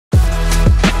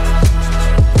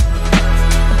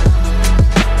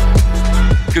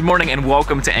Good morning and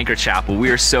welcome to Anchor Chapel. We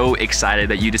are so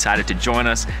excited that you decided to join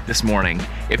us this morning.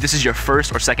 If this is your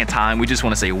first or second time, we just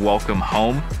want to say welcome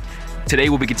home. Today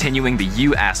we'll be continuing the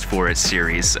You Asked For It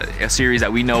series, a series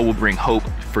that we know will bring hope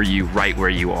for you right where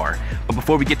you are. But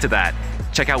before we get to that,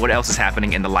 check out what else is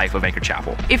happening in the life of Anchor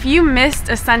Chapel. If you missed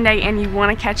a Sunday and you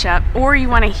want to catch up, or you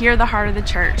want to hear the heart of the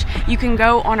church, you can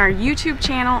go on our YouTube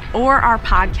channel or our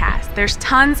podcast. There's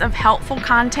tons of helpful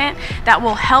content that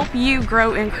will help you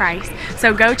grow in Christ.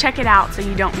 So go check it out so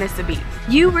you don't miss a beat.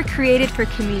 You were created for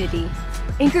community.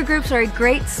 Anchor groups are a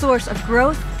great source of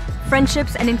growth,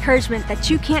 friendships, and encouragement that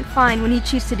you can't find when you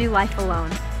choose to do life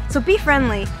alone. So be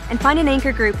friendly and find an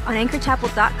Anchor group on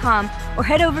anchorchapel.com or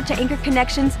head over to Anchor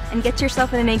Connections and get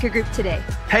yourself in an Anchor group today.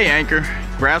 Hey Anchor,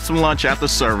 grab some lunch after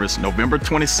service November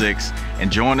 26th and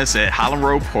join us at Highland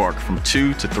Road Park from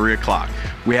 2 to 3 o'clock.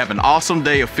 We have an awesome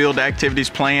day of field activities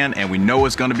planned and we know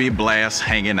it's going to be a blast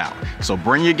hanging out. So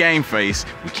bring your game face.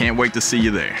 We can't wait to see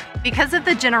you there. Because of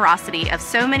the generosity of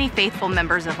so many faithful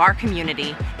members of our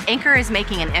community, Anchor is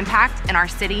making an impact in our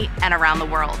city and around the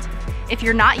world. If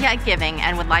you're not yet giving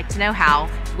and would like to know how,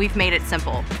 we've made it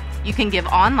simple. You can give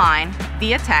online,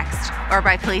 via text, or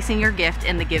by placing your gift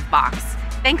in the Give box.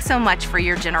 Thanks so much for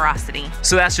your generosity.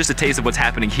 So that's just a taste of what's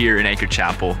happening here in Anchor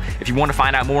Chapel. If you want to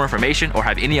find out more information or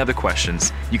have any other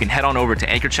questions, you can head on over to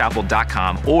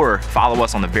anchorchapel.com or follow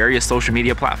us on the various social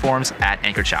media platforms at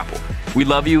Anchor Chapel. We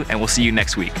love you and we'll see you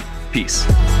next week. Peace.